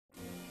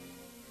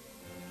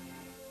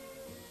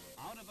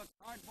of a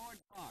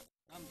cardboard box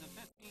comes a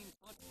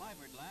 15-foot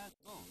fiberglass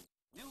boat.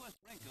 Newest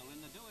wrinkle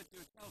in the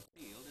do-it-yourself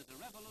field is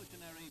a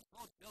revolutionary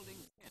boat-building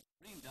kit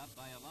dreamed up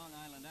by a Long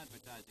Island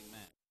advertising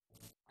man.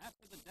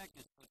 After the deck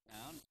is put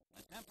down,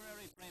 a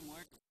temporary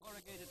framework of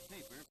corrugated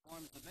paper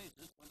forms the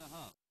basis for the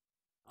hull.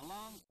 A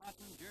long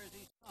cotton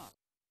jersey stock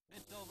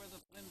fits over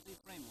the flimsy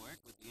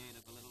framework with the aid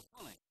of a little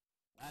pulling.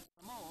 That's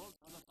the mold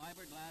for the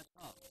fiberglass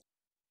hull.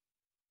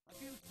 A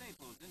few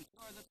staples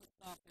ensure that the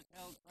stock is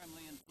held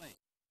firmly in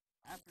place.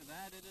 After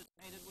that, it is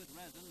painted with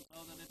resin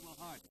so that it will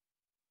harden.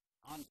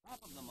 On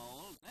top of the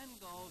mold then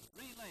go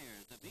 3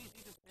 layers of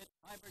easy-to-fit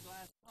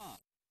fiberglass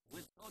stock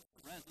with coats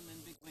of resin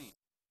in between.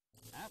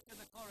 After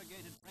the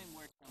corrugated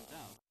framework comes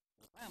out,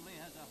 the family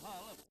has a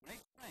hull of great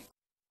strength,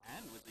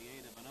 and with the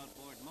aid of an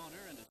outboard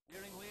motor and a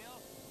steering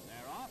wheel,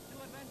 they're off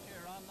to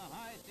adventure on the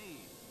high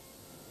seas.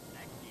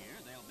 Next year,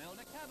 they'll build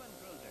a cabin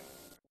cruiser.